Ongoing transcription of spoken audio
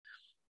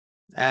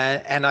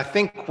And I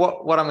think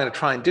what I'm going to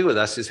try and do with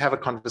us is have a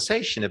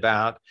conversation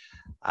about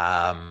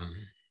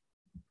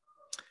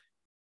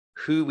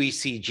who we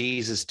see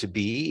Jesus to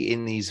be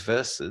in these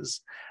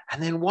verses,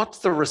 and then what's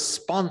the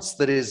response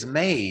that is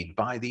made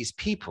by these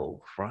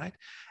people, right?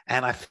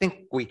 And I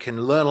think we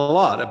can learn a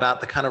lot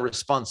about the kind of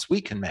response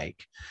we can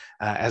make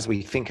as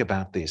we think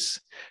about this.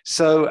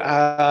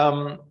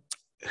 So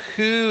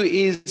who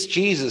is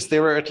Jesus?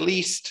 There are at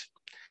least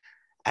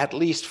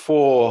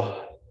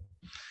four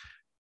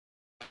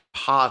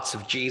parts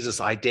of Jesus'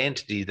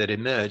 identity that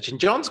emerge. And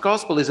John's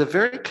gospel is a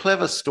very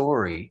clever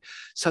story.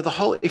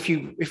 So if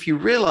you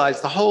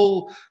realize the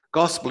whole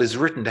gospel is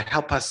written to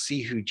help us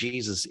see who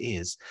Jesus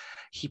is,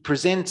 he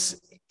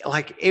presents,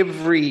 like,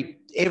 every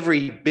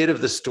bit of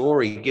the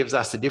story gives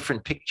us a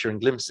different picture and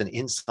glimpse and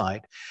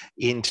insight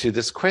into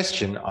this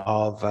question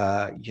of,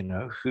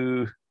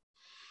 who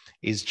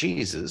is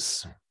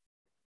Jesus?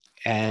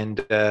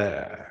 And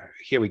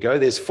here we go.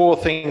 There's four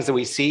things that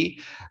we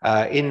see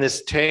in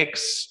this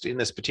text, in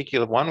this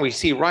particular one. We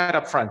see right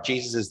up front,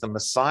 Jesus is the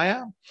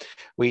Messiah.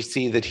 We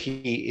see that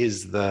he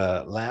is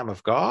the Lamb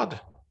of God.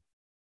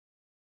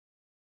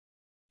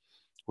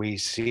 We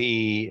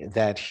see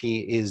that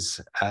he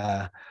is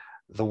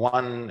the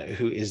one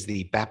who is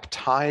the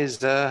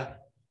baptizer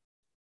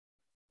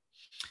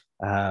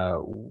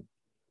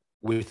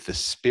with the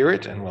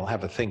Spirit, and we'll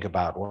have a think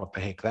about what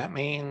the heck that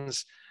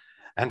means.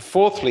 And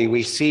fourthly,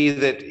 we see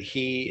that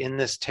he, in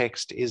this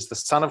text, is the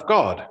Son of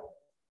God,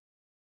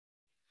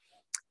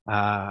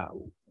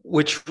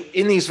 which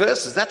in these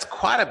verses, that's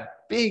quite a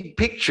big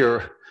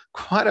picture,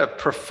 quite a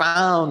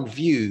profound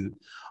view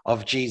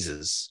of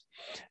Jesus.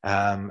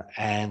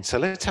 And so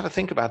let's have a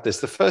think about this.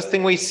 The first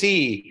thing we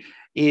see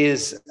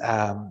is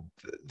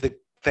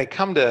they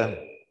come to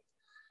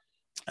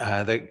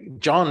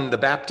John the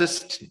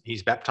Baptist.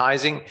 He's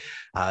baptizing.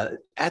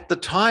 At the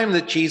time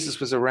that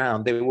Jesus was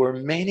around, there were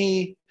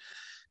many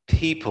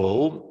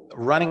people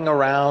running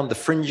around the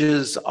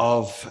fringes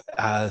of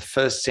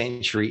first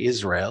century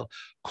Israel,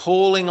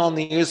 calling on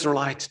the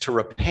Israelites to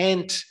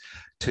repent,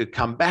 to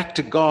come back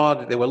to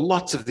God. There were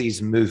lots of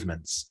these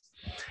movements.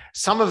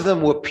 Some of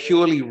them were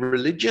purely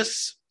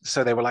religious.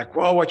 So they were like,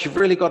 well, what you've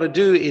really got to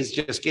do is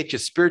just get your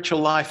spiritual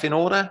life in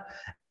order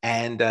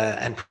and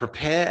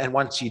prepare. And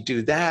once you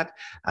do that,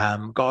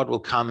 God will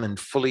come and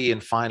fully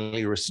and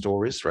finally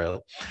restore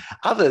Israel.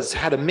 Others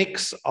had a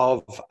mix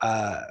of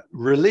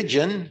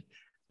religion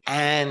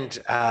and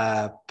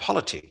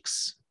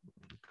politics.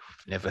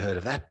 Never heard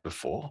of that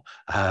before.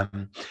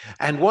 And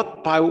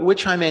by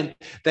which I meant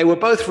they were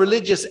both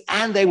religious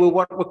and they were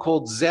what were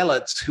called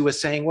zealots, who were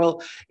saying,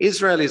 well,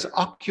 Israel is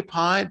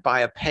occupied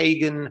by a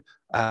pagan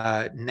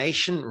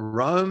nation,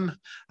 Rome,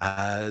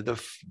 the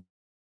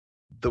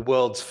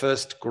world's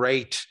first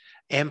great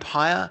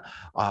empire,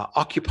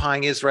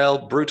 occupying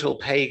Israel, brutal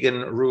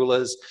pagan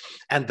rulers.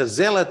 And the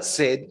zealots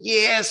said,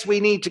 yes,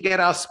 we need to get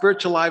our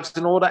spiritual lives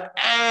in order,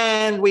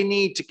 and we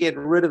need to get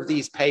rid of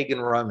these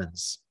pagan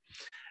Romans.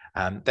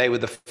 They were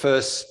the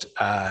first,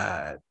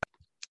 there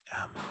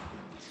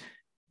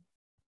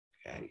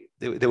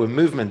were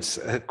movements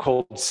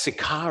called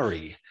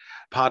Sicarii,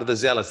 part of the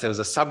zealots. There was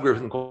a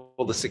subgroup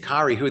called the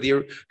Sicarii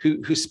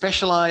who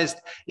specialized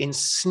in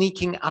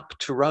sneaking up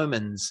to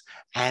Romans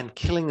and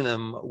killing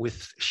them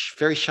with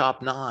very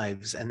sharp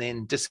knives and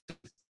then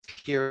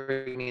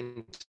disappearing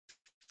into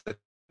the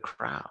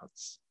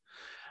crowds.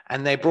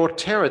 And they brought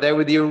terror. They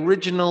were the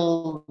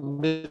original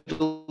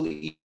Middle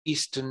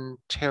Eastern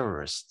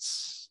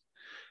terrorists.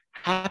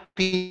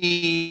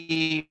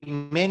 Happy,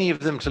 many of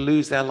them, to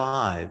lose their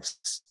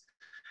lives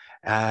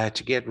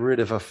to get rid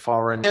of a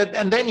foreign.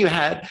 And then you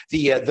had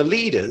the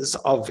leaders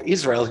of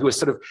Israel who were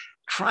sort of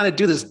trying to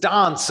do this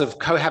dance of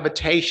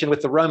cohabitation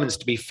with the Romans,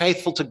 to be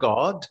faithful to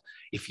God,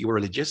 if you were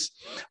religious,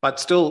 but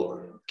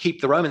still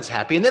keep the Romans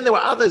happy. And then there were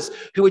others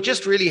who were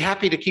just really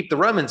happy to keep the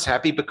Romans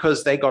happy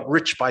because they got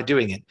rich by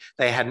doing it.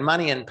 They had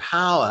money and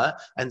power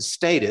and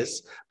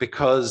status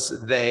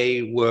because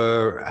they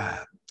were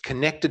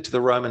connected to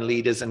the Roman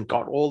leaders and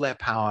got all their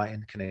power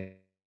in connection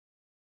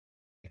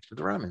with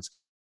the Romans.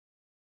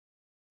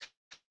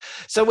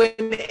 So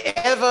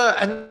whenever,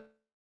 and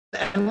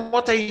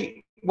what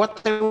they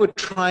would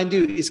try and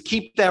do is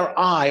keep their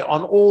eye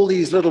on all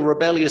these little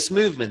rebellious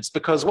movements,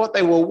 because what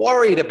they were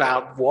worried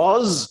about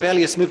was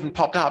rebellious movement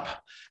popped up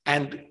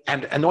and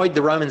annoyed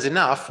the Romans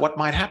enough, what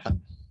might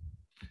happen?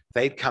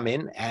 They'd come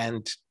in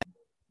and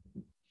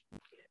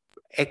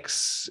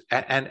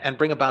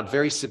bring about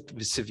very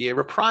severe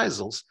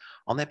reprisals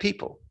on their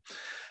people.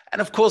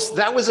 And of course,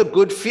 that was a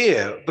good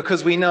fear,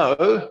 because we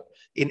know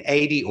in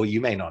AD, or you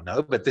may not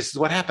know, but this is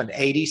what happened,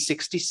 AD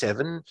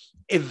 67,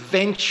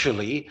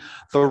 eventually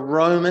the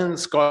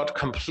Romans got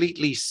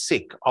completely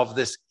sick of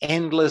this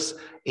endless,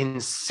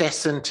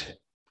 incessant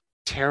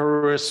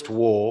terrorist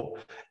war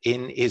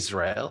in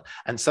Israel.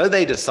 And so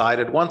they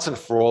decided, once and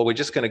for all, we're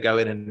just going to go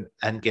in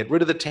and get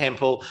rid of the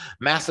temple,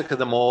 massacre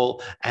them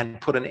all,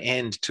 and put an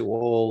end to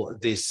all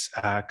this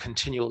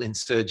continual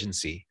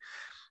insurgency.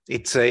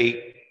 It's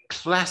a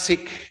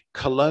classic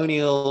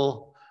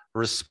colonial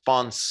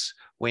response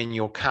when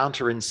your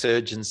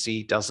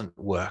counterinsurgency doesn't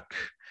work.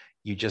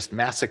 You just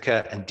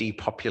massacre and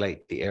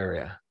depopulate the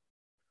area.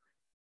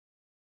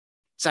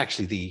 It's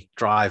actually the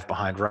drive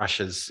behind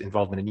Russia's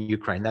involvement in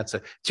Ukraine. It's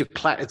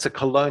a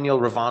colonial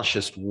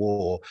revanchist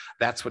war.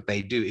 That's what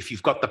they do. If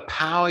you've got the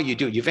power, you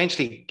do it. You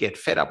eventually get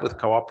fed up with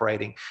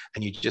cooperating,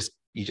 and you just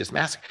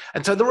massacre.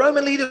 And so the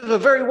Roman leaders are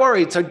very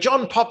worried. So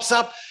John pops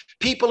up.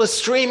 People are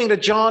streaming to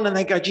John, and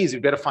they go, "Geez, we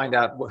better find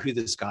out who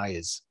this guy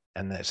is."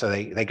 And so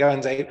they go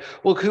and say,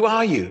 "Well, who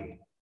are you?"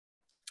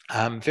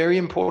 Very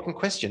important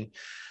question.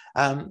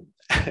 I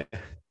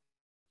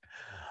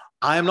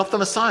am not the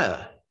Messiah.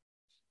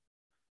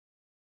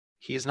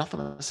 He is not the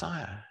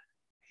Messiah.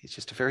 He's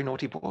just a very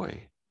naughty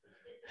boy.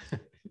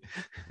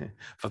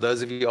 For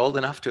those of you old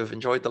enough to have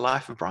enjoyed the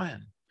life of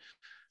Brian,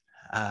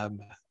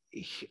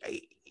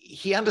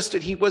 he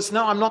understood.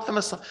 I'm not the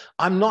Messiah.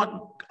 I'm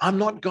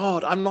not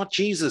God. I'm not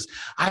Jesus.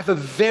 I have a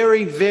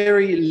very,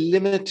 very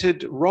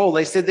limited role.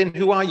 They said, "Then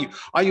who are you?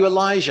 Are you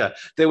Elijah?"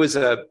 There was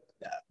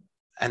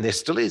and there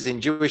still is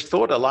in Jewish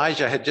thought,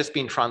 Elijah had just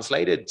been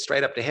translated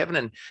straight up to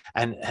heaven,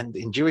 and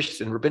in Jewish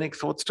and rabbinic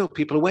thought, still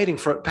people are waiting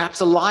for it. Perhaps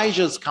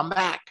Elijah's come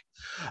back.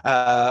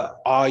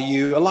 Are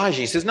you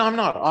Elijah? He says, "No, I'm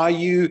not." Are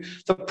you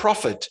the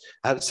prophet?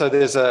 So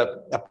there's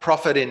a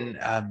prophet in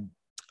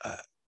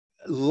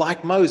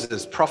like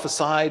Moses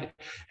prophesied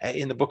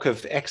in the book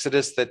of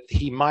Exodus that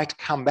he might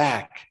come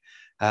back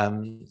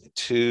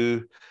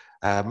to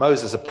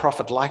Moses. A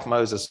prophet like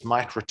Moses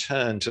might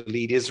return to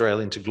lead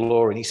Israel into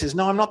glory. And he says,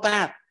 "No, I'm not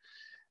that."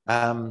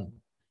 And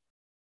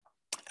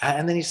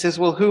then he says,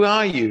 "Well, who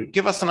are you?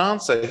 Give us an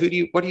answer.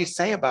 What do you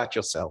say about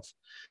yourself?"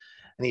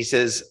 And he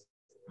says,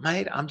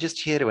 "Mate, I'm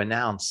just here to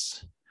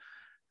announce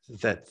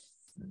that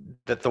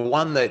the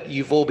one that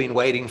you've all been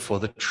waiting for,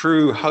 the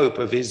true hope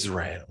of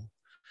Israel,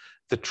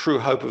 the true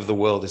hope of the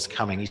world is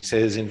coming." He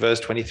says in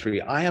verse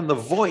 23, "I am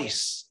the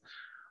voice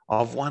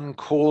of one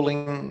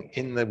calling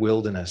in the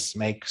wilderness,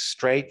 make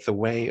straight the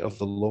way of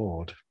the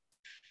Lord."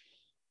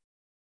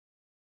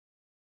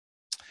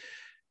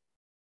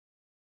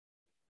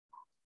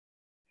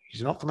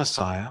 He's not the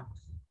Messiah.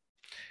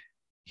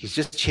 He's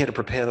just here to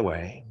prepare the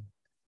way.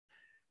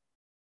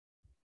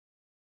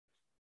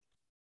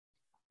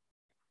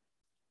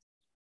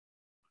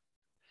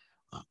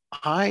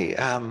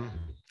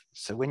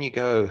 So when you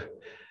go,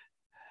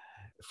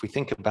 if we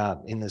think about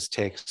in this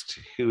text,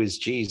 who is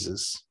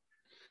Jesus?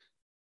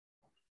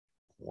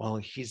 Well,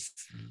 he's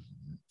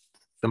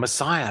the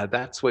Messiah.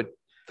 That's what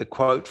the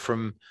quote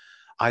from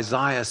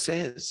Isaiah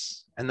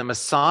says. And the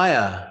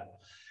Messiah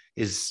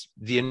is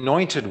the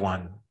anointed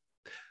one,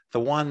 the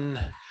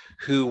one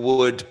who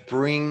would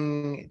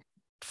bring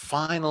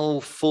final,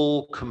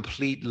 full,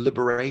 complete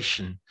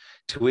liberation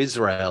to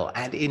Israel.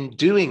 And in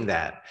doing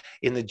that,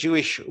 in the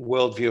Jewish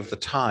worldview of the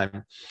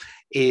time,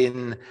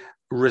 in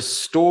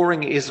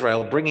restoring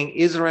Israel, bringing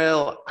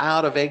Israel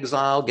out of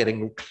exile,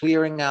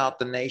 clearing out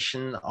the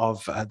nation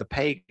of the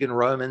pagan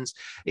Romans,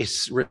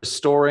 is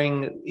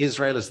restoring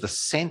Israel as the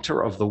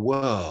center of the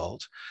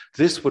world.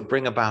 This would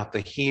bring about the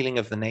healing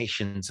of the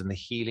nations and the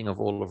healing of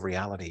all of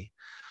reality.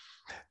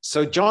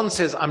 So John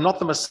says, "I'm not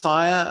the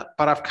Messiah,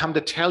 but I've come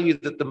to tell you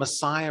that the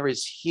Messiah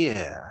is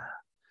here.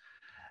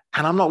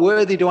 And I'm not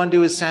worthy to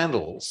undo his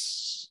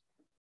sandals."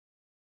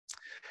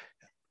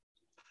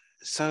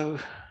 So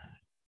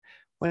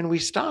when we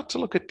start to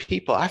look at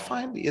people, I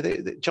find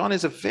that John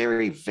is a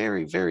very,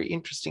 very, very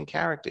interesting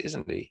character,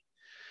 isn't he?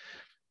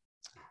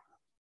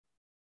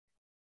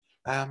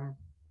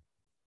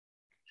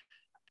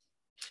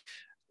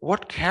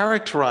 What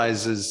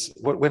characterizes,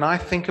 when I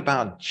think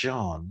about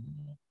John,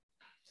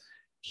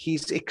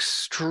 he's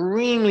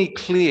extremely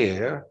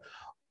clear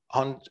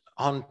on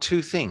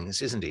two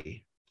things, isn't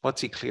he?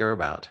 What's he clear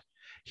about?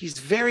 He's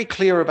very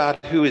clear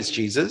about who is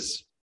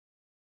Jesus.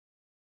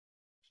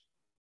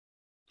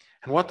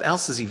 And what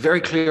else is he very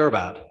clear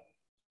about?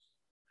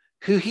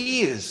 Who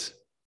he is.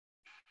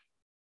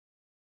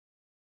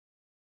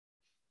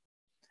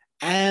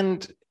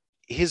 And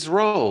his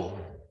role.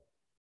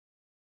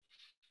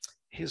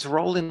 His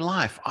role in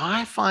life.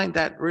 I find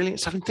that really,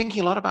 so I've been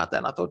thinking a lot about that.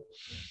 And I thought,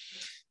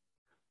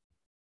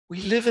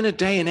 we live in a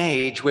day and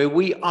age where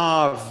we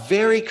are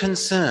very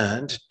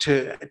concerned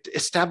to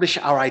establish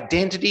our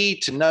identity,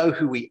 to know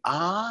who we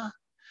are,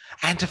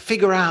 and to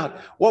figure out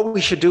what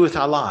we should do with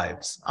our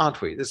lives,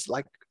 aren't we? There's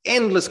like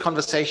endless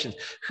conversations.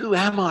 Who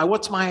am I?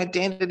 What's my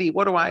identity?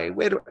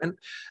 And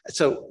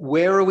so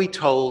where are we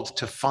told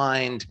to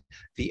find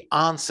the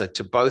answer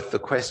to both the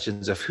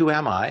questions of who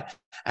am I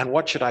and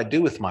what should I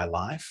do with my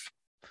life?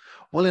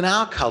 Well, in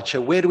our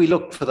culture, where do we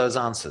look for those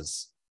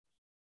answers?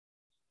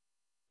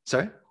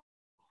 Sorry?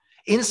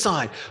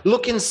 Inside.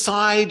 Look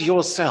inside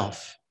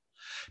yourself.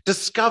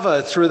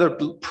 Discover through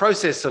the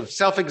process of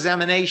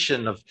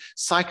self-examination, of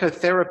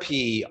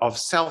psychotherapy, of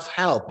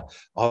self-help,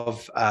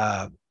 of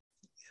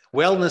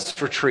wellness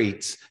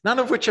retreats, none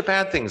of which are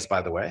bad things,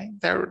 by the way.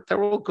 They're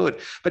all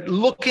good. But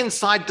look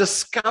inside,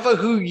 discover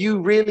who you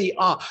really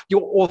are,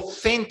 your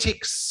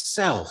authentic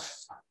self.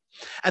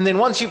 And then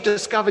once you've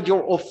discovered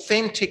your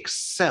authentic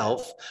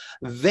self,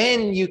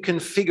 then you can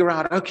figure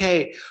out,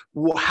 okay,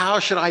 how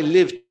should I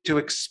live to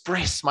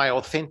express my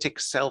authentic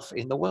self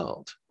in the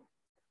world?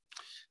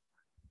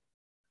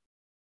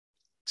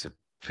 It's a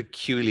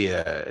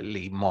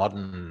peculiarly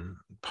modern,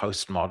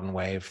 postmodern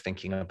way of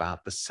thinking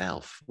about the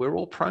self. We're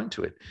all prone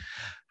to it.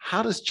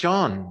 How does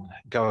John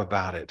go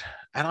about it?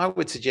 And I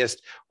would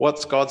suggest,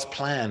 what's God's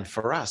plan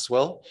for us?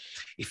 Well,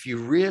 if you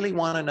really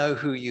want to know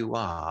who you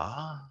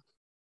are,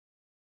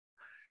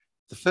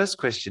 the first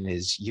question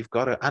is, you've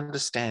got to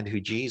understand who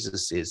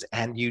Jesus is.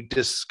 And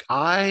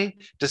I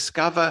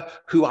discover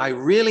who I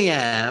really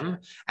am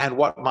and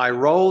what my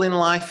role in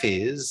life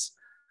is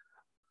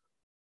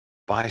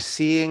by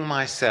seeing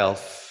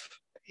myself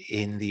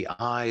in the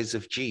eyes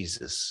of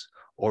Jesus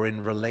or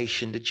in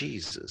relation to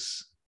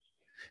Jesus.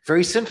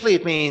 Very simply,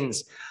 it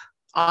means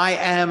I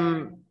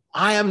am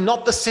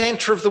not the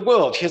center of the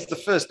world. Here's the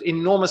first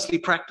enormously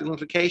practical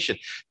implication.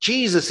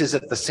 Jesus is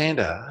at the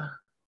center.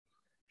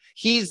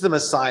 He's the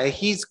Messiah.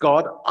 He's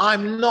God.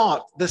 I'm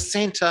not the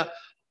center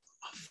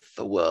of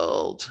the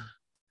world.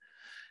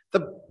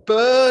 The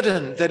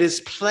burden that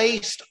is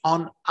placed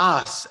on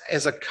us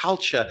as a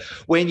culture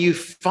when you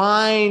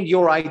find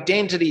your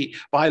identity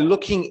by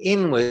looking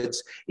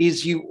inwards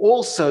is you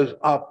also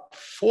are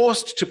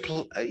forced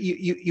to,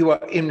 you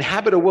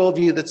inhabit a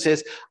worldview that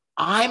says,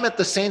 I'm at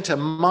the center,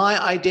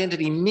 my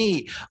identity,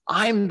 me.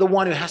 I'm the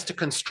one who has to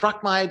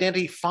construct my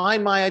identity,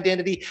 find my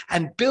identity,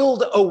 and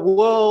build a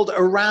world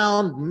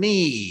around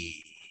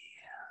me.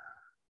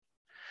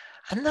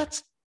 And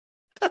that's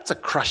a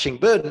crushing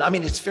burden. I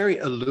mean, it's very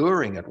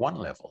alluring at one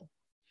level,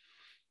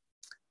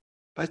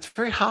 but it's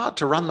very hard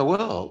to run the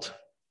world.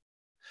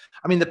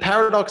 I mean, the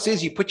paradox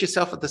is you put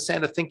yourself at the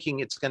center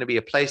thinking it's going to be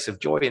a place of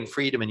joy and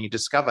freedom, and you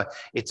discover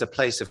it's a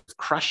place of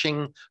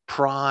crushing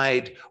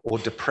pride or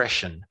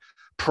depression.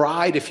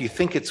 Pride, if you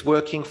think it's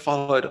working,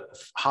 followed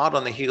hard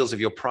on the heels of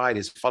your pride,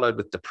 is followed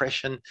with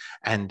depression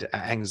and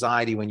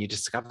anxiety when you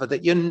discover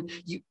that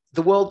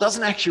the world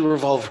doesn't actually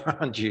revolve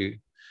around you.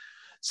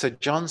 So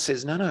John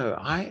says, no,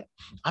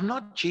 I'm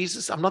not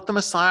Jesus. I'm not the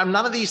Messiah. I'm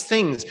none of these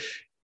things.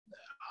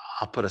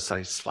 I'll put a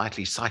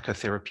slightly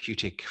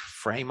psychotherapeutic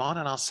frame on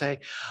and I'll say,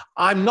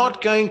 I'm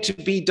not going to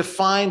be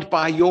defined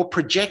by your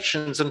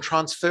projections and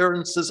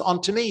transferences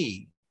onto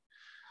me.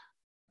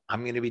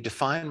 I'm going to be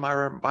defined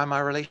by my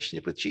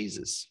relationship with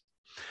Jesus.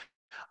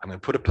 I'm going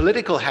to put a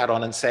political hat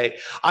on and say,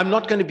 I'm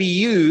not going to be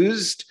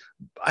used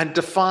and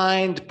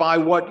defined by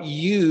what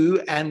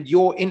you and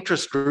your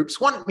interest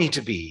groups want me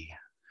to be.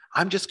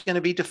 I'm just going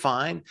to be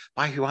defined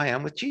by who I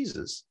am with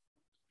Jesus.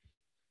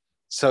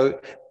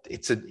 So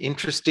it's an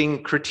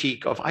interesting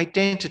critique of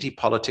identity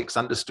politics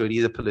understood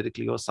either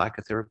politically or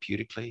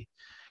psychotherapeutically.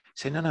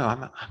 Say, no,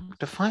 I'm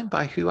defined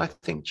by who I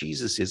think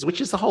Jesus is,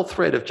 which is the whole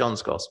thread of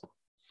John's gospel.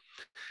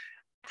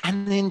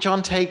 And then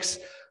John takes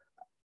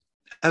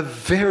a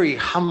very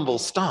humble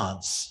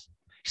stance.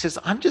 He says,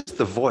 I'm just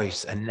the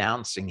voice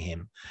announcing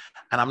him,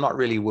 and I'm not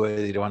really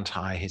worthy to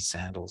untie his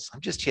sandals.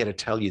 I'm just here to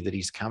tell you that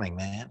he's coming,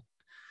 man.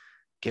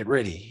 Get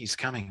ready, he's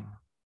coming.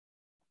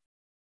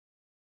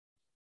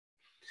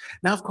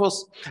 Now, of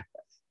course,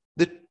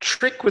 the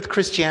trick with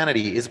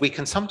Christianity is we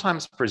can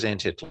sometimes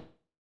present it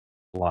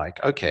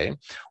like, okay,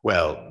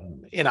 well,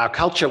 in our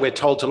culture, we're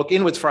told to look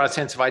inwards for our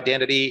sense of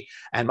identity.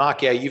 And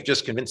Mark, yeah, you've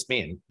just convinced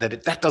me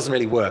that that doesn't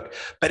really work.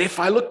 But if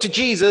I look to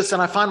Jesus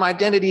and I find my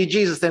identity in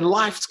Jesus, then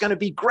life's going to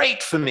be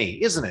great for me,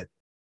 isn't it?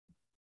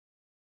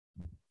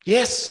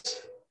 Yes.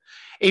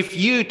 If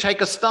you take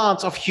a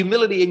stance of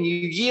humility and you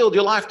yield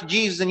your life to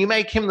Jesus and you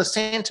make him the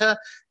center,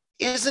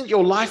 isn't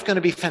your life going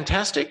to be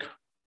fantastic?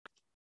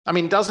 I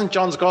mean, doesn't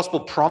John's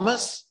gospel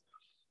promise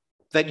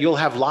that you'll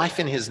have life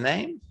in his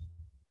name?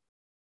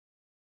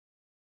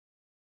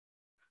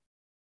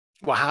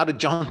 Well, how did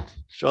John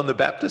the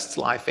Baptist's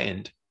life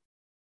end?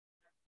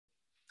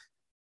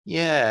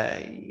 Yeah,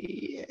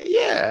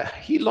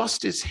 he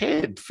lost his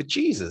head for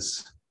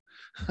Jesus.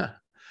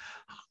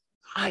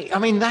 I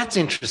mean, that's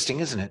interesting,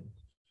 isn't it?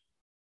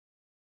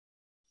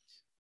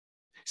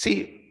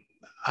 See,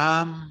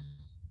 one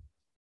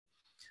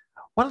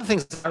of the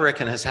things I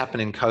reckon has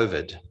happened in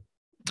COVID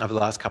over the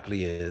last couple of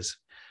years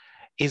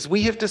is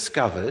we have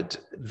discovered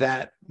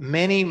that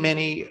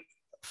many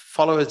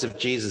followers of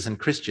Jesus and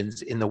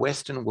Christians in the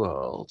Western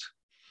world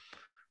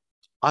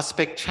are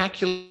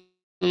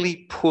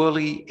spectacularly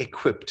poorly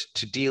equipped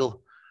to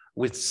deal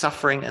with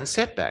suffering and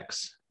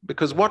setbacks.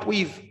 Because what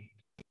we've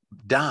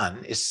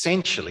done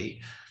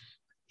essentially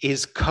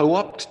is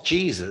co-opt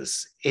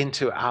Jesus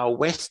into our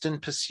Western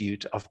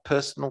pursuit of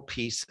personal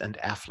peace and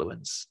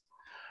affluence.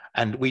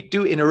 And we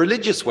do, in a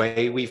religious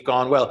way, we've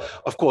gone, well,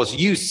 of course,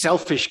 you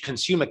selfish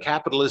consumer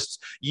capitalists,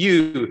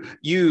 you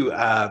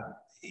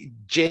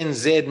Gen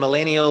Z,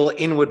 millennial,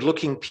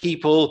 inward-looking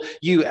people,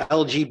 you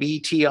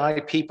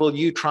LGBTI people,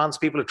 you trans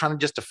people are trying to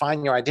just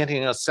define your identity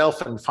in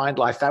yourself and find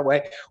life that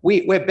way.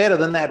 We're better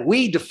than that.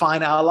 We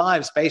define our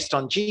lives based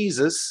on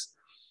Jesus.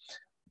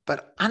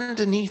 But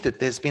underneath it,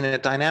 there's been a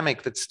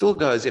dynamic that still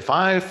goes, if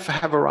I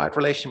have a right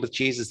relation with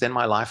Jesus, then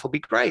my life will be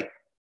great.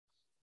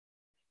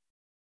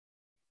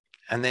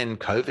 And then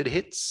COVID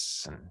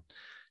hits, and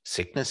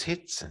sickness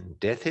hits, and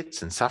death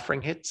hits, and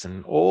suffering hits,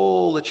 and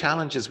all the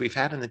challenges we've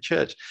had in the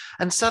church.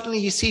 And suddenly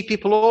you see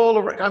people all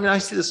around. I mean, I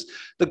see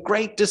the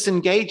great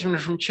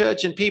disengagement from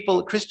church, and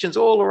people, Christians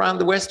all around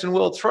the Western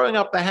world, throwing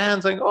up their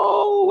hands, saying,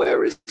 "Oh,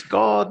 where is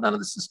God? None of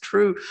this is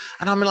true."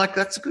 And I'm like,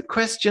 that's a good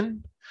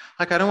question.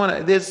 Like, I don't want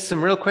to, there's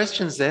some real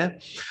questions there.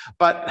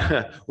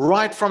 But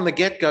right from the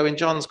get-go in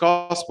John's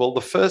gospel,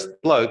 the first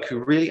bloke who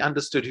really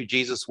understood who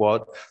Jesus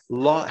was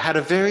had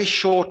a very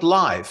short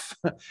life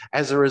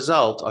as a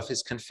result of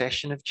his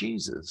confession of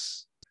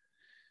Jesus.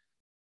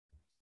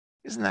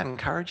 Isn't that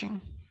encouraging?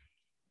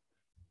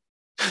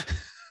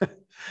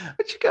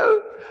 But you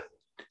go,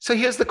 so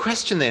here's the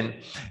question then.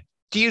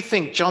 Do you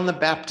think John the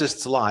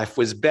Baptist's life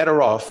was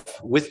better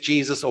off with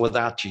Jesus or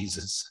without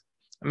Jesus?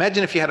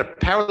 Imagine if you had a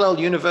parallel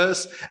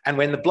universe, and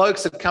when the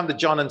blokes had come to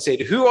John and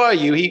said, "Who are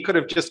you?" he could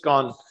have just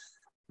gone,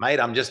 "Mate,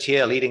 I'm just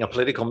here leading a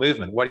political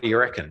movement. What do you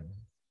reckon?"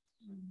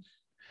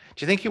 Do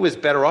you think he was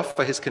better off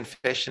for his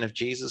confession of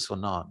Jesus or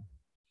not?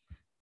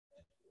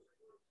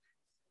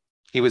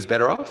 He was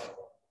better off?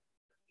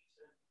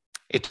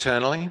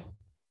 Eternally?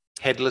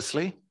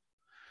 Headlessly?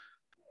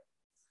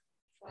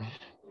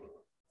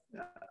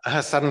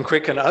 Sudden,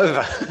 quick, and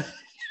over.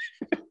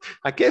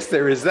 I guess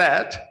there is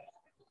that.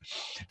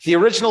 The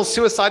original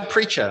suicide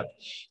preacher.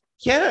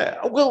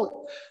 Yeah,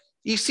 well,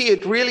 you see,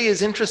 it really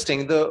is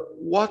interesting.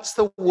 What's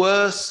the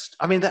worst?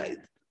 I mean,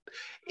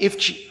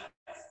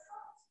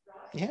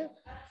 yeah.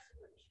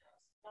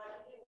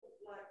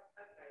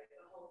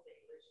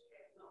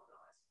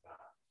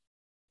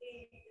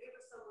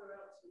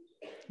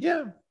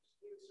 Yeah.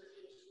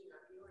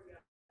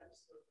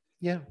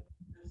 Yeah.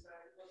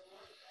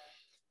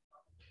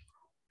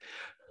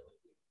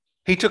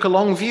 He took a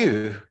long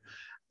view.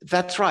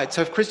 That's right.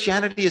 So if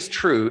Christianity is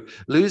true,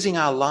 losing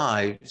our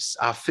lives,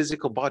 our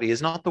physical body,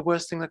 is not the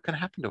worst thing that can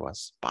happen to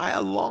us by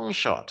a long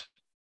shot.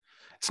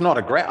 It's not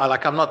a great,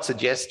 like, I'm not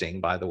suggesting,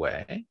 by the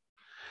way,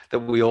 that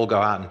we all go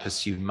out and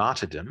pursue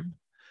martyrdom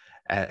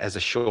as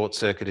a short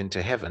circuit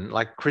into heaven.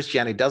 Like,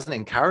 Christianity doesn't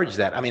encourage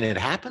that. I mean, it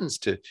happens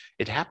to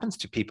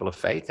people of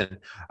faith, and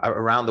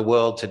around the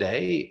world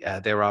today,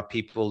 there are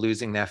people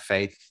losing their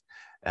faith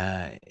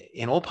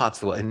in all parts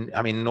of the world.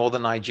 I mean,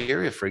 northern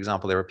Nigeria, for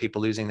example, there are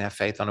people losing their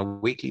faith on a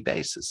weekly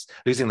basis,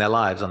 losing their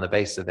lives on the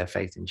basis of their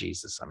faith in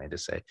Jesus, I mean to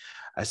say.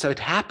 So it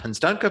happens.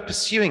 Don't go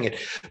pursuing it.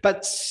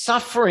 But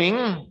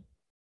suffering,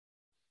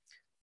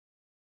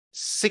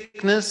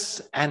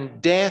 sickness,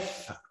 and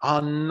death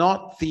are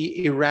not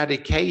the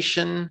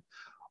eradication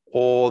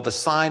or the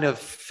sign of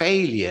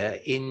failure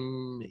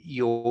in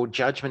your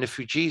judgment of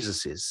who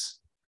Jesus is.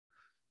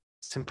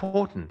 It's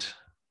important.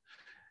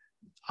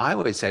 I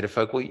always say to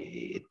folk, well,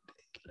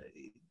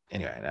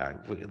 anyway,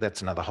 no,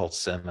 that's another whole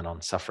sermon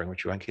on suffering,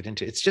 which we won't get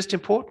into. It's just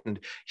important.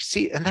 You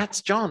see, and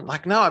that's John.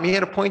 Like, no, I'm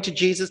here to point to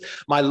Jesus.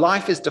 My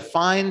life is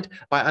defined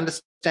by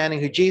understanding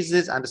who Jesus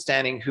is,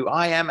 understanding who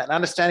I am, and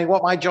understanding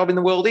what my job in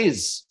the world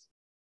is.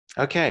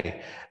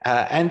 Okay.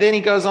 And then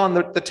he goes on,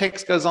 the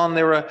text goes on.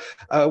 There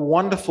are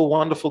wonderful,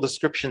 wonderful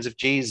descriptions of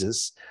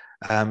Jesus.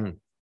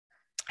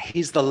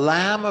 He's the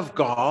Lamb of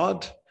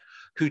God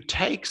who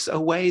takes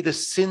away the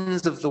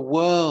sins of the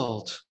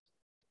world.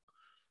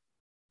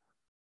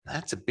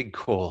 That's a big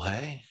call,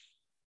 hey?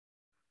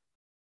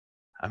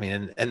 I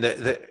mean,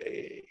 and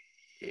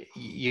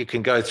you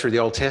can go through the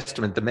Old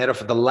Testament. The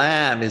metaphor, the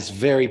lamb, is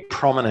very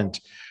prominent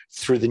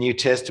through the New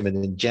Testament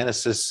in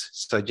Genesis.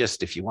 So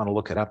just if you want to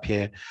look it up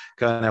here,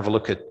 go and have a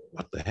look at,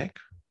 what the heck?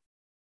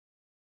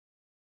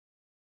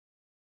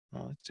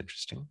 Oh, that's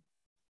interesting.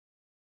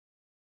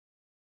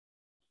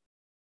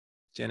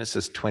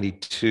 Genesis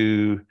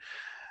 22,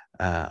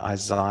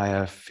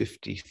 Isaiah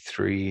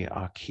 53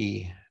 are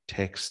key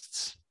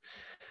texts.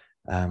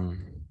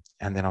 And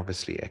then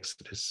obviously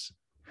Exodus.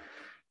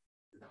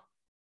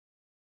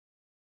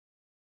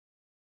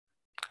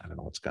 I don't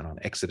know what's going on.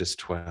 Exodus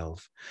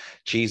 12.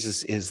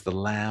 Jesus is the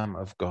Lamb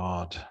of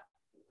God.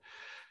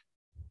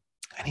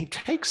 And he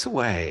takes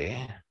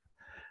away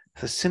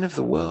the sin of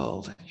the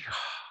world.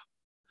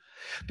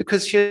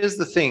 Because here's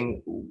the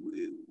thing.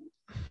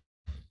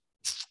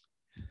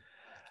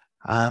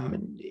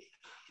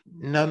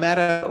 No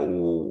matter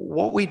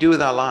what we do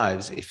with our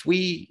lives, if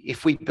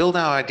we build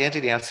our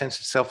identity, our sense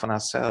of self on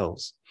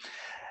ourselves,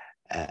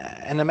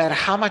 and no matter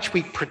how much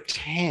we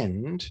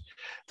pretend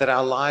that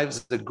our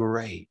lives are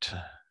great,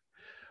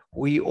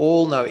 we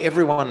all know,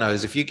 everyone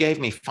knows, if you gave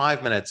me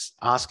 5 minutes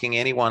asking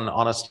anyone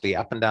honestly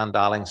up and down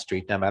Darling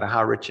Street, no matter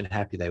how rich and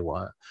happy they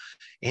were,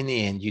 in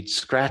the end, you'd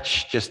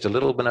scratch just a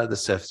little below the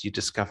surface. You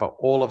discover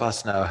all of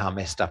us know how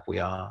messed up we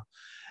are.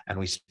 And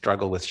we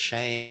struggle with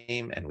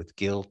shame and with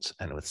guilt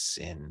and with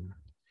sin.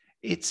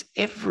 It's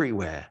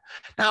everywhere.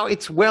 Now,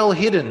 it's well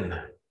hidden,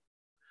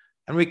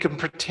 and we can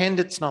pretend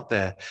it's not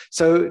there.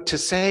 So to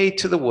say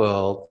to the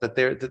world that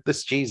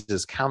this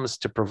Jesus comes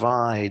to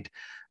provide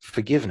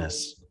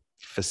forgiveness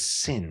for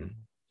sin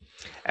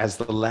as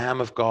the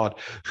Lamb of God,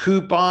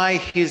 who by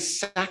his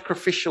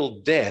sacrificial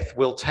death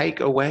will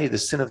take away the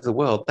sin of the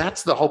world.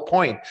 That's the whole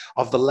point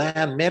of the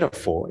lamb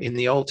metaphor in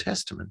the Old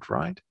Testament,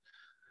 right?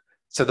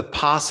 So the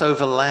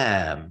Passover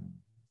lamb,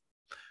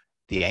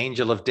 the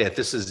angel of death,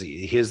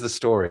 here's the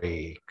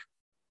story.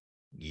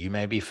 You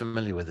may be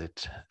familiar with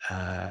it.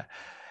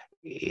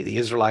 The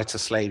Israelites are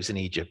slaves in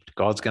Egypt.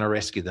 God's going to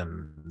rescue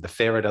them. The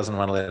Pharaoh doesn't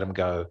want to let them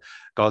go.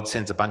 God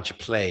sends a bunch of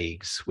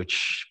plagues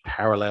which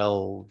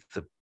parallel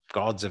the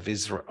gods of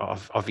Israel,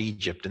 of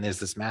Egypt, and there's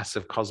this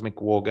massive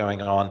cosmic war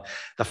going on.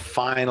 The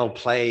final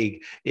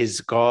plague is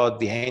God,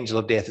 the angel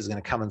of death, is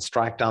going to come and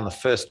strike down the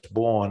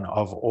firstborn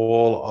of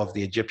all of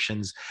the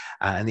Egyptians,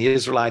 and the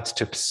Israelites,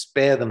 to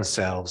spare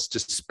themselves,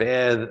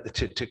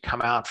 to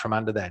come out from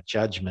under that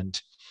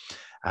judgment.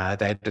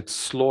 They had to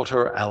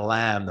slaughter a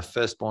lamb, the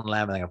firstborn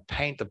lamb, and they're going to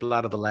paint the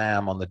blood of the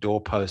lamb on the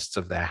doorposts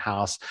of their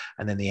house,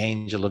 and then the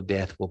angel of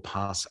death will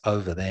pass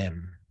over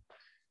them.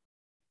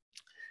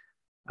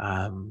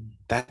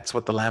 That's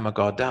what the Lamb of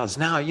God does.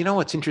 Now, you know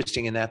what's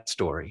interesting in that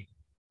story?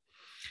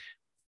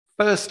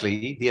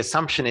 Firstly, the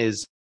assumption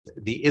is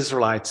the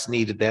Israelites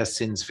needed their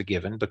sins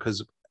forgiven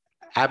because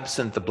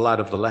absent the blood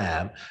of the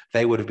lamb,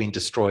 they would have been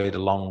destroyed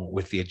along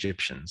with the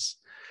Egyptians.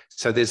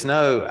 So there's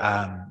no,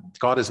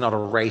 God is not a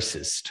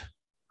racist.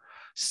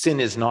 Sin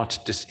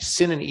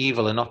and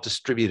evil are not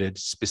distributed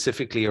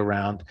specifically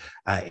around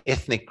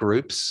ethnic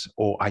groups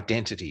or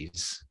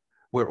identities.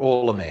 We're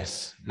all a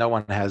mess.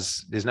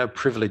 There's no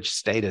privileged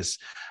status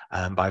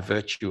by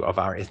virtue of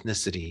our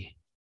ethnicity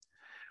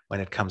when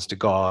it comes to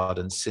God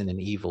and sin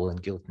and evil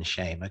and guilt and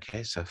shame.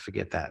 Okay, so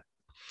forget that.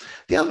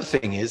 The other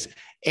thing is,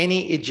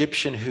 any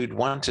Egyptian who'd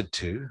wanted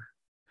to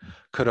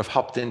could have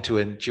hopped into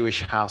a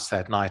Jewish house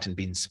that night and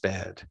been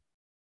spared.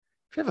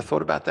 Have you ever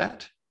thought about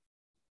that?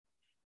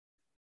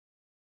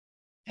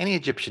 Any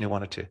Egyptian who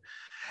wanted to.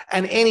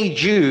 And any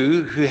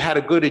Jew who had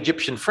a good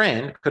Egyptian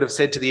friend could have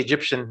said to the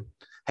Egyptian,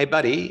 hey,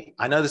 buddy,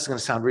 I know this is going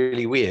to sound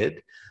really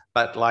weird,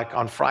 but like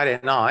on Friday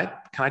night,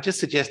 can I just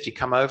suggest you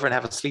come over and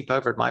have a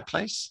sleepover at my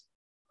place?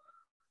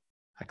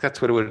 Like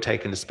that's what it would have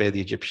taken to spare the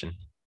Egyptian.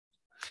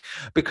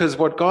 Because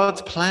what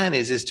God's plan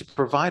is to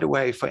provide a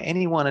way for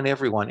anyone and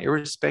everyone,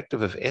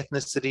 irrespective of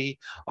ethnicity,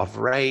 of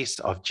race,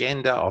 of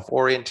gender, of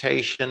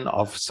orientation,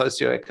 of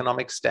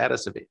socioeconomic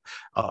status, of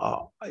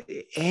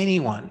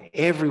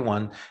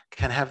everyone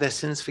can have their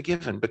sins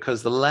forgiven,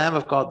 because the Lamb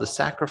of God, the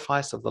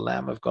sacrifice of the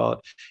Lamb of God,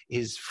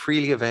 is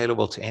freely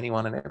available to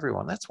anyone and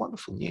everyone. That's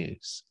wonderful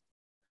news.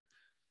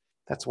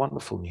 That's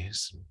wonderful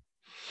news.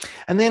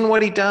 And then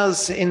what he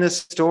does in this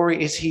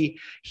story is he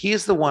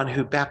is the one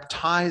who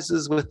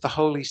baptizes with the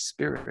Holy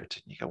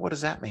Spirit. You go, what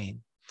does that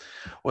mean?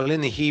 Well,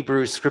 in the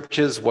Hebrew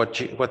scriptures, what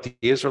the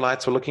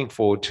Israelites were looking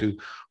forward to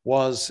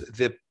was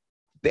the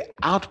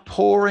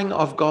outpouring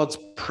of God's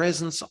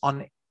presence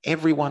on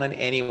everyone and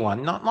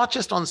anyone, not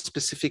just on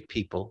specific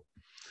people.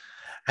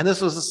 And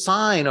this was a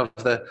sign of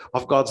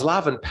God's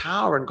love and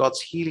power and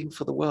God's healing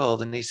for the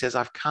world. And he says,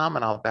 I've come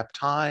and I'll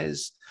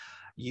baptize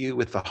you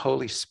with the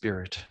Holy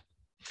Spirit.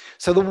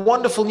 So the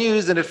wonderful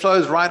news, and it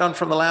flows right on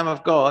from the Lamb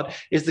of God,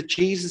 is that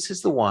Jesus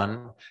is the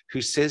one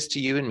who says to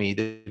you and me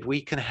that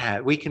we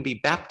can be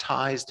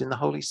baptized in the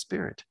Holy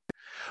Spirit,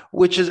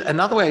 which is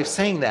another way of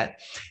saying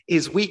that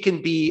is we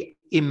can be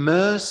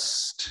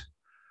immersed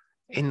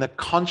in the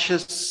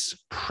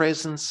conscious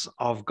presence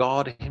of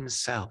God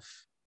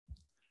himself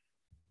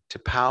to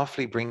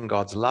powerfully bring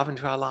God's love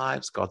into our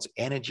lives, God's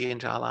energy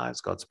into our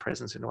lives, God's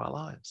presence into our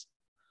lives.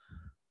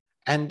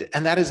 And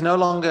that is no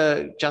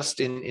longer just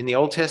in the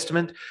Old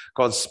Testament.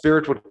 God's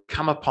Spirit would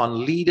come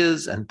upon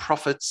leaders and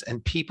prophets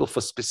and people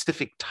for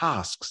specific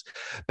tasks,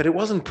 but it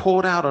wasn't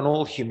poured out on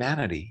all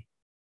humanity.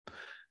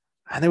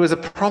 And there was a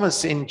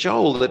promise in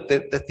Joel that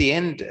at the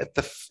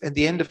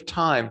end of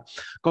time,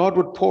 God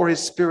would pour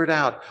his Spirit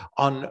out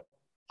on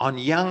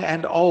young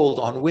and old,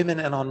 on women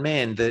and on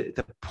men,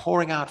 the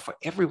pouring out for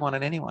everyone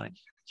and anyone.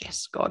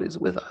 Yes, God is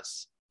with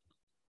us.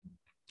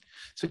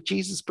 So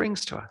Jesus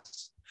brings to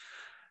us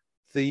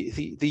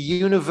the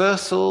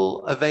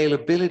universal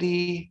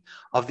availability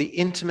of the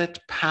intimate,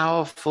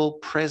 powerful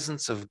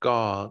presence of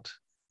God,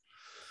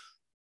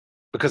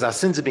 because our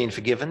sins have been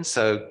forgiven.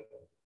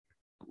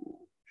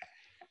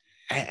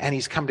 And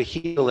he's come to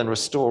heal and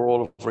restore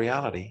all of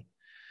reality.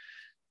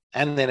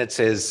 And then it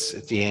says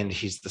at the end,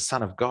 he's the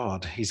Son of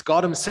God. He's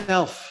God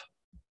himself,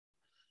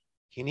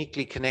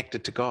 uniquely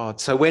connected to God.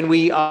 So when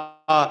we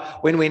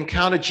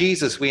encounter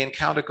Jesus, we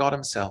encounter God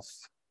himself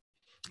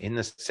in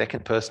the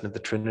second person of the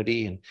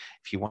Trinity. And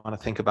if you want to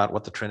think about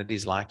what the Trinity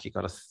is like, you've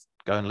got to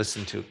go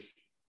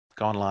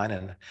online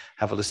and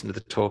have a listen to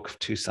the talk of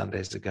 2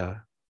 Sundays ago.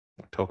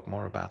 We'll talk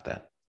more about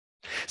that.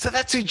 So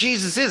that's who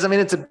Jesus is. I mean,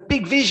 it's a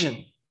big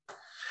vision.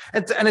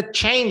 And it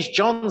changed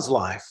John's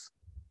life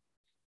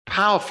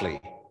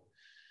powerfully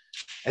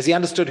as he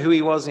understood who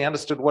he was and he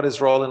understood what his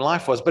role in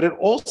life was. But it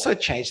also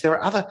changed. There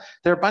are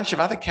a bunch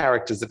of other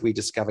characters that we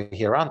discover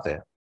here, aren't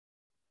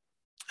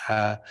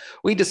there?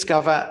 We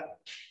discover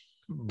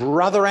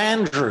Brother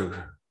Andrew.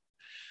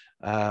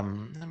 Let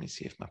me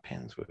see if my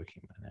pen's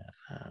working.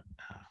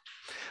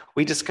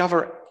 We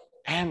discover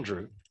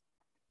Andrew,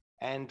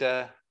 and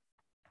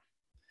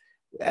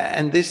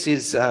this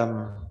is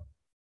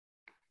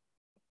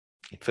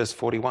verse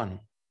 41.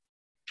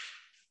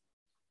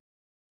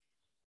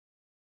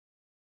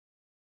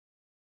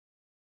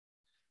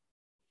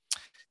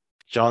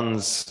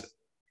 John's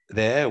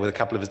there with a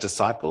couple of his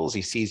disciples.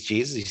 He sees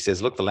Jesus. He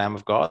says, look, the Lamb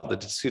of God. The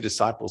two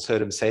disciples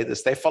heard him say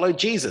this. They followed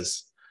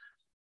Jesus.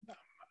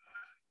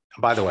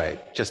 By the way,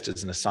 just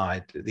as an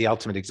aside, the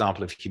ultimate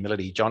example of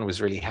humility, John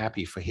was really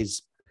happy for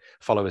his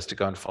followers to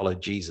go and follow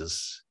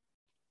Jesus.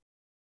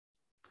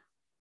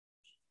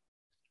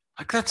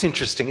 Like, that's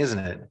interesting, isn't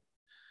it?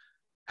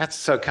 That's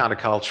so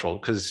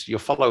countercultural, because your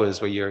followers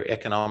were your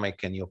economic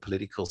and your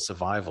political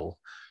survival.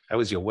 That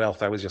was your wealth.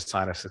 That was your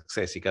sign of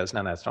success. He goes,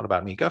 no, it's not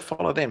about me. Go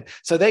follow them.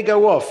 So they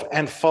go off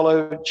and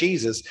follow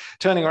Jesus.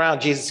 Turning around,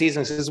 Jesus sees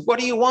them and says, what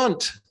do you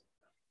want?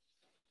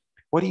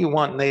 What do you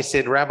want? And they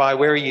said, Rabbi,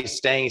 where are you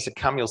staying? He said,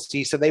 come, you'll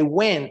see. So they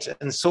went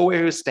and saw where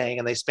he was staying,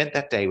 and they spent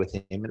that day with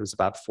him. It was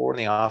about 4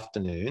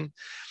 PM.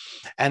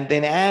 And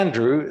then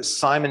Andrew,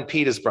 Simon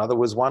Peter's brother,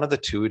 was one of the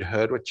two who'd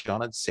heard what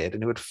John had said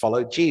and who had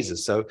followed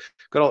Jesus. So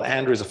good old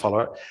Andrew is a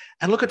follower.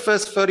 And look at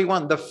verse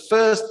 31. The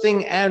first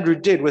thing Andrew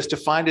did was to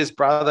find his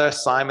brother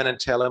Simon and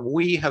tell him,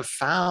 we have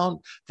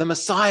found the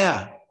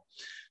Messiah.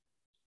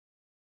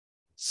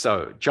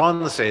 So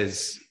John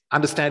says,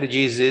 understand who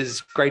Jesus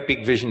is, great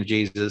big vision of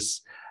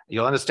Jesus.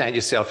 You'll understand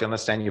yourself, you'll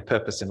understand your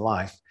purpose in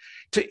life.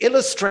 To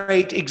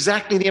illustrate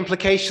exactly the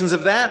implications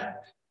of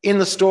that in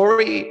the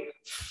story,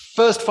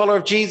 first follower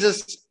of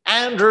Jesus,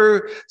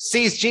 Andrew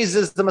sees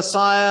Jesus as the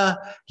Messiah.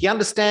 He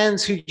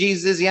understands who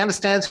Jesus is. He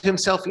understands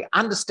himself. He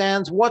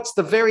understands what's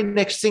the very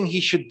next thing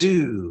he should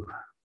do.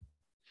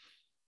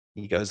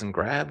 He goes and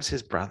grabs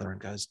his brother and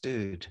goes,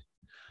 dude,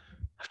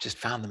 I've just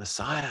found the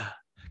Messiah.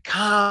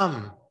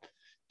 Come,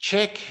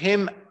 check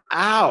him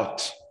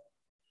out.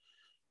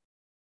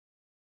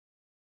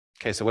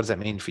 Okay, so what does that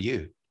mean for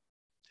you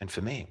and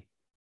for me?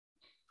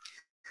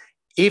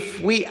 If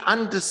we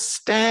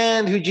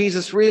understand who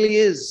Jesus really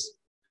is,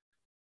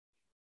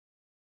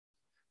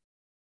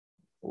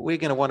 we're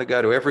going to want to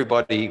go to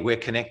everybody we're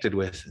connected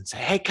with and say,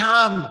 hey,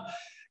 come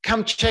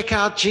check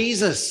out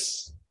Jesus.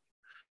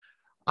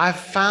 We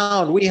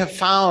have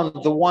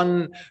found the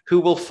one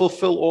who will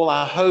fulfill all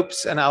our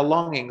hopes and our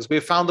longings.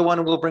 We've found the one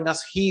who will bring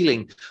us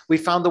healing. We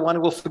found the one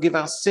who will forgive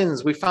our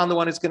sins. We found the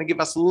one who's going to give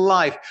us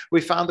life.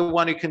 We found the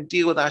one who can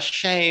deal with our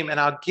shame and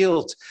our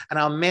guilt and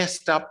our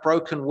messed up,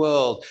 broken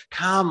world.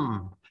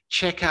 Come,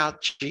 check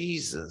out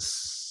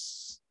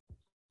Jesus.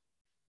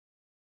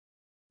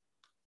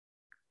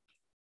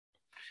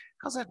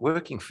 How's that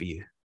working for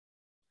you?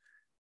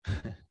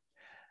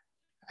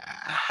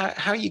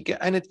 How you get,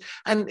 and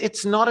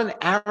it's not an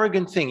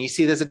arrogant thing. You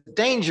see, there's a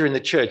danger in the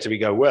church that we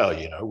go, well,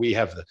 we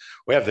have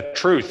the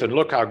truth, and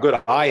look how good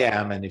I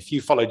am, and if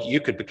you followed, you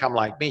could become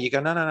like me. You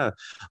go, no.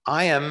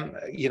 I am,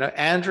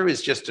 Andrew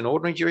is just an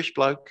ordinary Jewish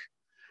bloke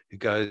who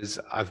goes,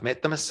 I've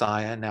met the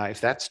Messiah. Now,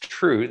 if that's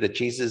true, that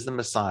Jesus is the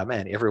Messiah,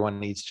 man, everyone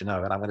needs to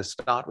know, and I'm going to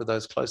start with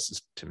those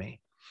closest to me.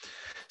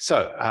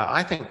 So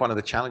I think one of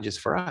the challenges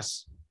for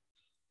us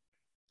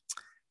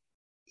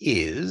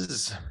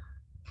is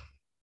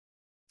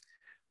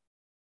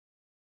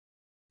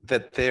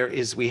that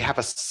we have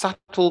a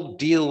subtle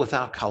deal with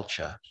our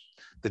culture.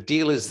 The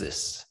deal is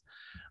this: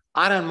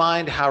 I don't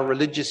mind how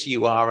religious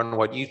you are and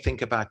what you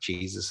think about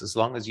Jesus, as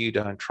long as you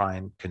don't try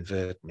and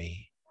convert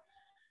me.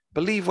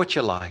 Believe what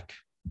you like.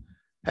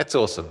 That's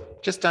awesome.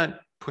 Just don't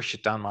push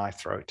it down my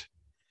throat.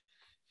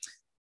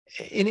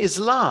 In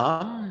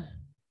Islam,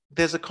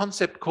 there's a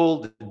concept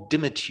called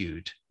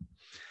dhimmitude.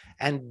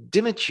 And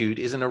dhimmitude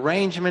is an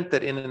arrangement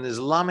that in an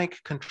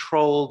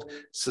Islamic-controlled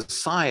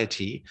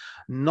society,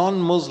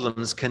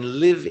 non-Muslims can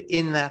live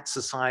in that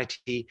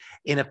society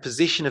in a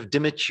position of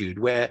dhimmitude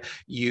where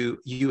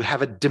you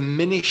have a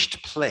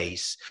diminished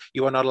place.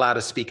 You are not allowed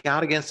to speak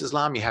out against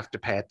Islam. You have to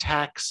pay a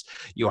tax.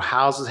 Your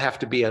houses have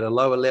to be at a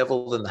lower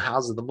level than the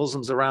houses of the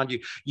Muslims around you.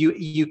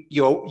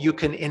 You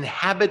can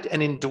inhabit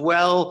and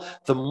indwell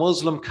the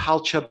Muslim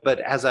culture,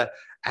 but as a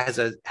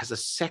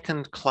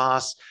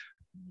second-class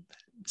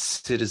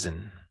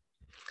citizen.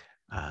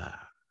 I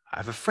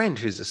have a friend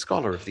who's a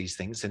scholar of these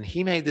things, and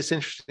he made this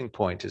interesting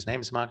point. His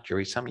name is Mark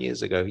Jury. Some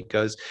years ago, he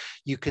goes,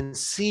 you can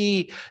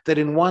see that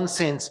in one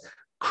sense,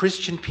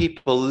 Christian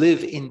people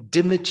live in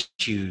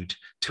dhimmitude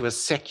to a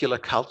secular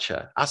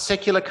culture. Our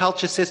secular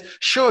culture says,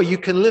 sure, you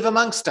can live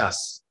amongst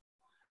us.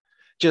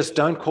 Just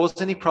don't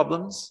cause any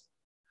problems.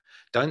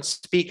 Don't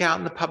speak out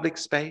in the public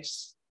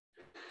space.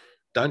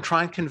 Don't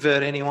try and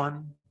convert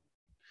anyone.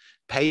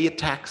 Pay your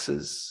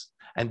taxes.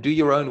 And do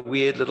your own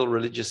weird little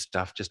religious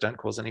stuff. Just don't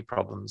cause any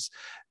problems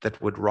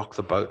that would rock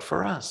the boat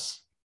for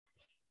us.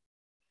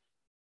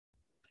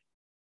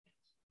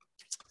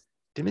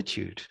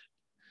 Dhimmitude.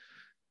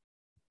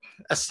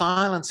 A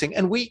silencing.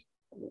 And look,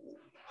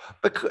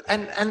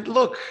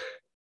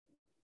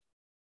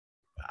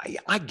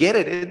 I get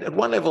it. At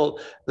one level,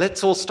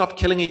 let's all stop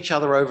killing each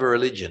other over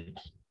religion.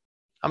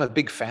 I'm a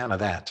big fan of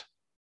that.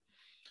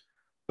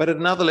 But at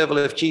another level,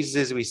 if Jesus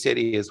is who he said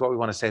he is, what we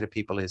want to say to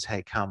people is,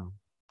 hey, come.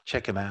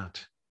 Check him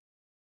out.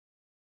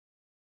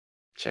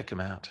 Check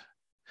him out.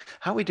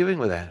 How are we doing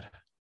with that?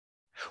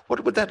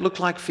 What would that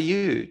look like for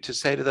you to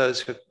say to those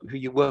who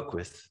you work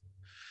with?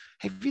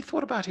 Have you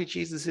thought about who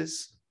Jesus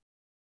is?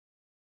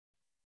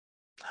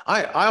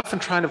 I often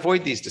try and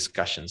avoid these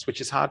discussions,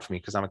 which is hard for me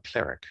because I'm a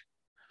cleric.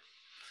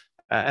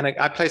 And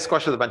I play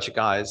squash with a bunch of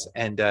guys,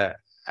 and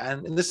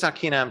this is how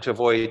keen I am to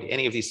avoid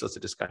any of these sorts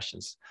of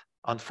discussions.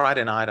 On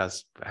Friday night, I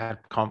had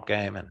a comp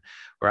game, and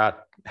we're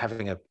out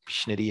having a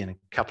schnitty and a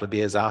couple of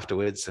beers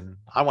afterwards, and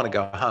I want to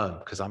go home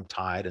because I'm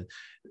tired and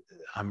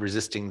I'm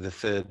resisting the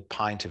third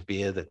pint of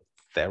beer that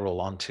they're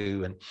all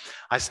onto. And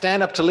I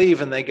stand up to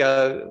leave, and they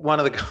go, one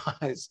of the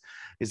guys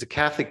is a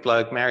Catholic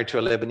bloke married to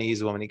a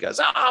Lebanese woman. He goes,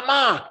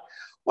 Mark,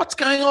 what's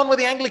going on with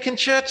the Anglican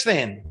Church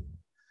then?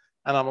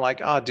 And I'm like,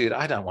 oh, dude,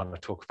 I don't want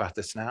to talk about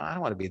this now. I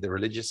don't want to be the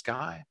religious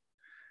guy.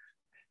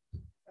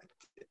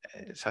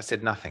 So I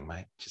said, nothing,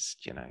 mate.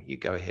 Just, you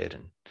go ahead.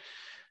 And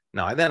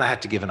no, and then I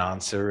had to give an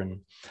answer.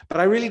 But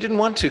I really didn't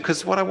want to,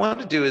 because what I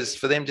wanted to do is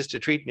for them just to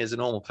treat me as a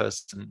normal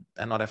person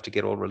and not have to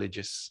get all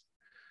religious.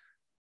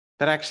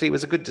 But actually, it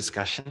was a good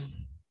discussion.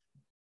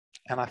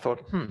 And I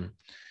thought,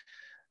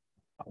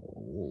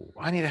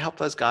 I need to help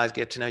those guys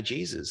get to know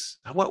Jesus.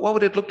 What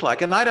would it look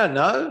like? And I don't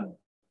know,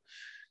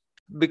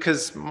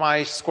 because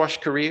my squash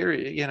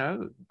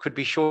career, could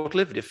be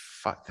short-lived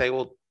if they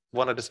all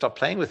wanted to stop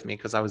playing with me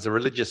because I was a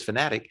religious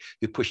fanatic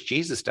who pushed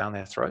Jesus down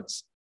their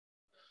throats.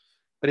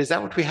 But is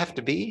that what we have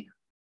to be?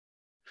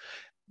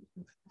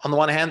 On the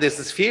one hand, there's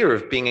this fear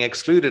of being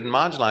excluded and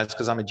marginalized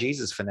because I'm a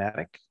Jesus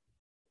fanatic.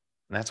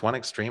 And that's one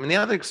extreme. And the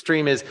other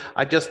extreme is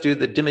I just do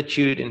the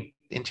dimitude and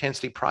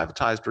intensely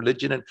privatized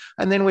religion.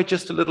 And then we're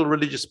just a little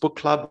religious book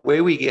club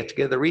where we get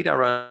together, read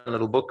our own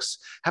little books,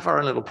 have our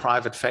own little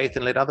private faith,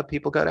 and let other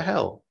people go to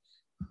hell.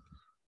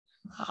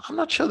 I'm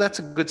not sure that's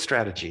a good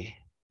strategy.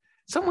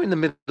 Somewhere in the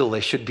middle, there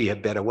should be a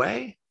better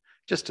way.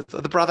 Just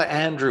the Brother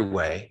Andrew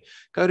way.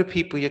 Go to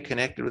people you're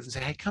connected with and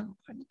say, hey, come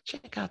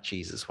check out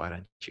Jesus, why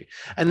don't you?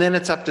 And then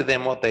it's up to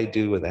them what they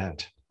do with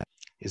that,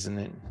 isn't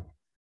it?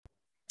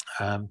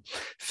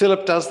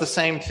 Philip does the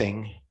same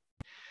thing.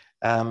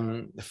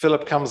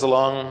 Philip comes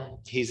along,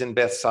 he's in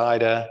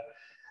Bethsaida.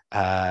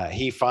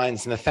 He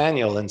finds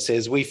Nathanael and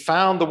says, we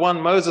found the one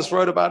Moses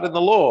wrote about in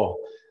the law,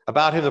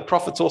 about whom the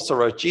prophets also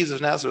wrote, Jesus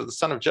of Nazareth, the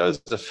son of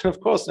Joseph. And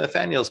of course,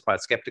 Nathanael's quite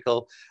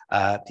skeptical.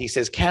 He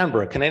says,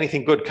 Canberra, can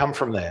anything good come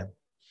from there?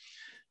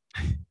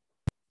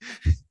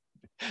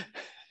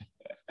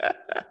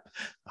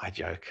 I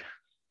joke.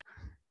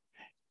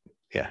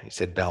 Yeah, he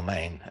said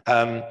Balmain.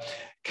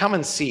 Come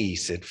and see,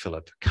 said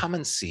Philip. Come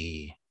and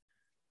see.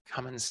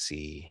 Come and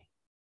see.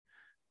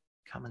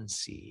 Come and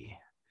see.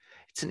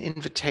 It's an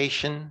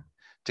invitation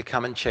to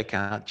come and check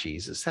out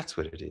Jesus. That's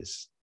what it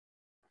is.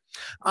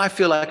 I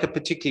feel like a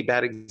particularly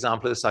bad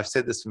example of this. I've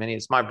said this for many.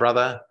 It's my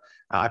brother.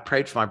 I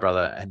prayed for my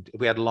brother, and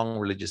we had long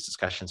religious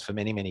discussions for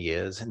many, many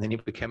years, and then he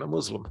became a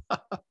Muslim.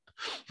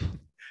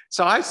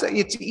 So I say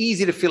it's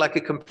easy to feel like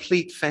a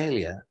complete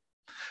failure.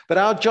 But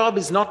our job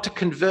is not to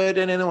convert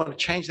anyone, to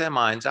change their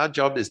minds. Our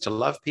job is to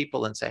love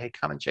people and say, hey,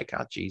 come and check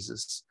out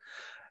Jesus.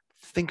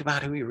 Think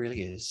about who he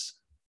really is.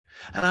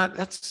 And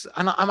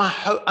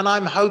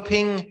I'm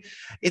hoping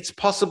it's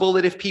possible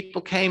that if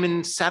people came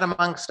and sat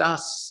amongst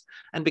us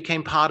and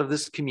became part of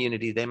this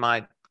community, they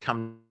might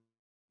come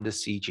to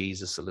see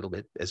Jesus a little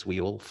bit as we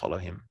all follow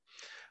him.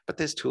 But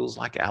there's tools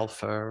like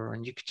Alpha,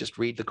 and you could just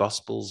read the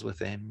Gospels with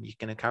them. You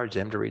can encourage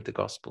them to read the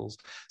Gospels.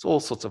 It's all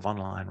sorts of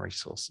online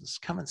resources.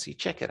 Come and see,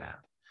 check it out.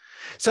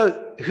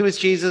 So who is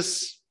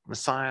Jesus?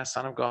 Messiah,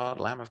 Son of God,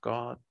 Lamb of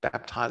God,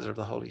 baptizer of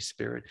the Holy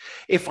Spirit.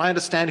 If I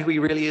understand who he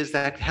really is,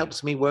 that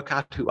helps me work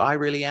out who I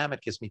really am.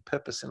 It gives me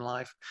purpose in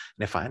life.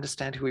 And if I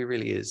understand who he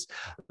really is,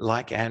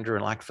 like Andrew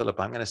and like Philip,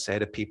 I'm going to say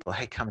to people,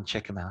 hey, come and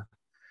check him out.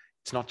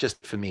 It's not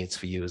just for me, it's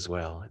for you as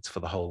well. It's for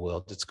the whole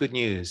world. It's good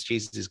news.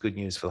 Jesus is good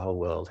news for the whole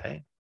world,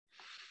 hey?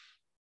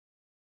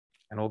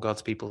 And all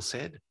God's people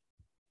said,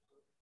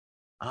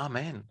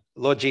 amen.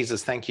 Lord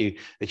Jesus, thank you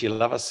that you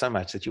love us so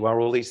much, that you are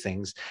all these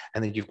things,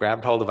 and that you've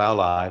grabbed hold of our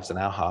lives and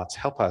our hearts.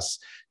 Help us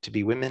to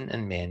be women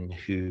and men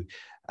who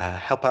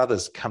help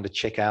others come to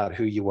check out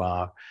who you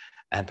are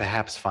and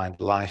perhaps find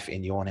life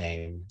in your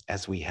name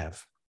as we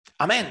have.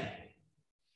 Amen.